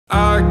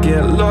I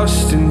get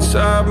lost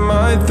inside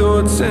my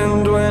thoughts,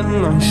 and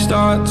when I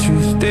start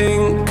to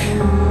think,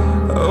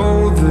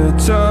 oh,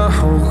 the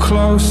whole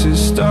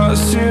closest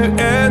starts to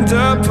end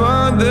up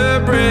on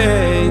the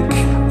brink.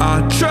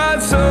 I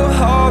tried so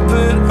hard,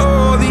 but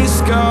all these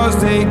scars,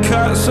 they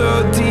cut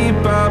so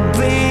deep I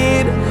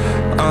bleed.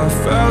 I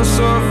fell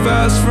so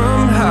fast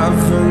from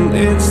heaven,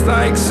 it's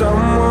like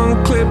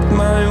someone clipped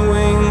my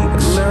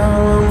wings.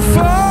 Now I'm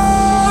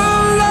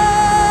falling,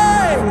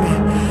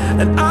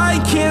 and I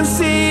can't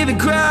see the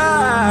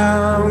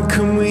ground.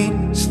 Can we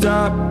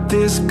stop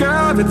this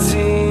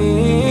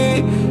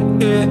gravity?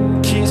 It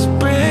keeps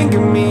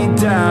bringing me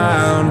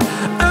down.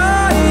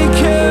 I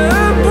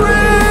can't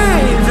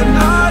breathe, and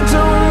I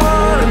don't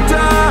wanna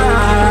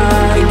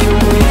die. Can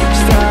we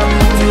stop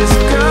this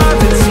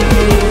gravity?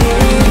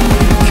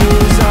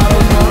 'Cause I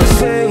don't wanna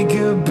say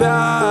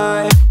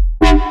goodbye.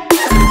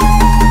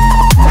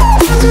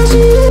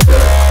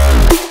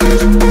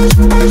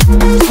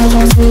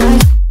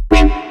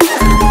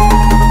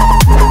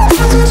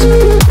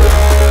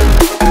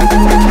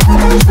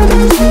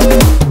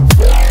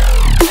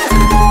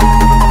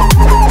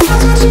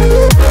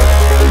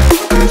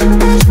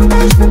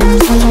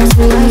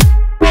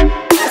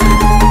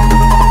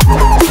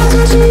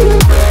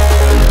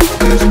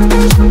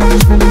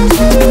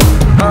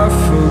 I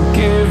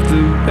forgive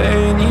the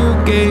pain you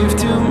gave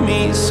to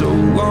me so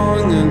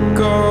long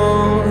ago.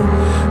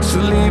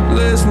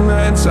 Sleepless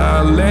nights I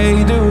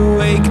laid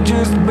awake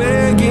just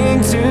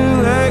begging to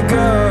let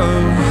go.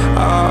 I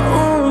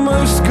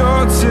almost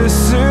got to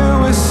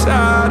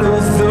suicidal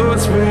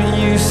thoughts, but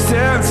you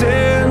stepped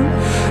in.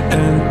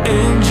 An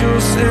angel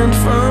sent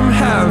from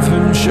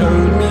heaven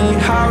showed me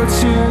how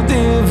to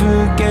live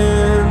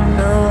again.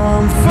 Now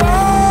I'm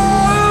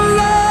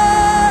falling,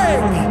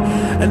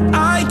 and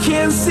I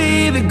can't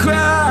see the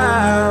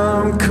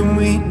ground. Can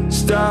we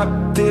stop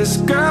this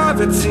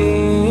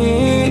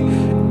gravity?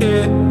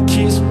 It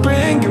keeps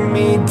bringing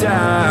me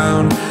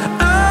down.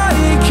 I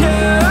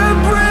can't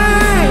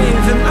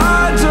breathe, and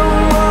I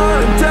don't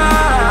wanna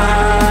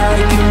die.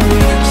 Can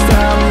we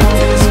stop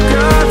this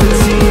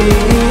gravity?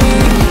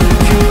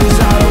 'Cause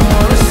I don't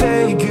wanna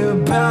say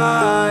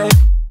goodbye.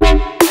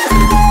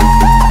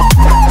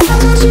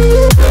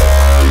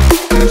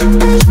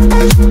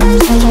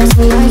 Sometimes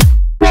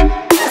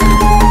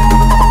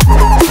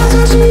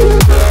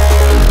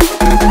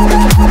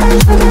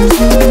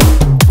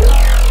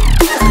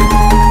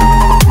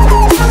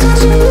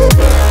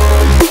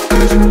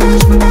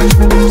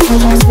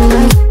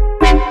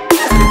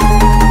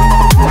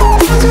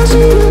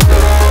we like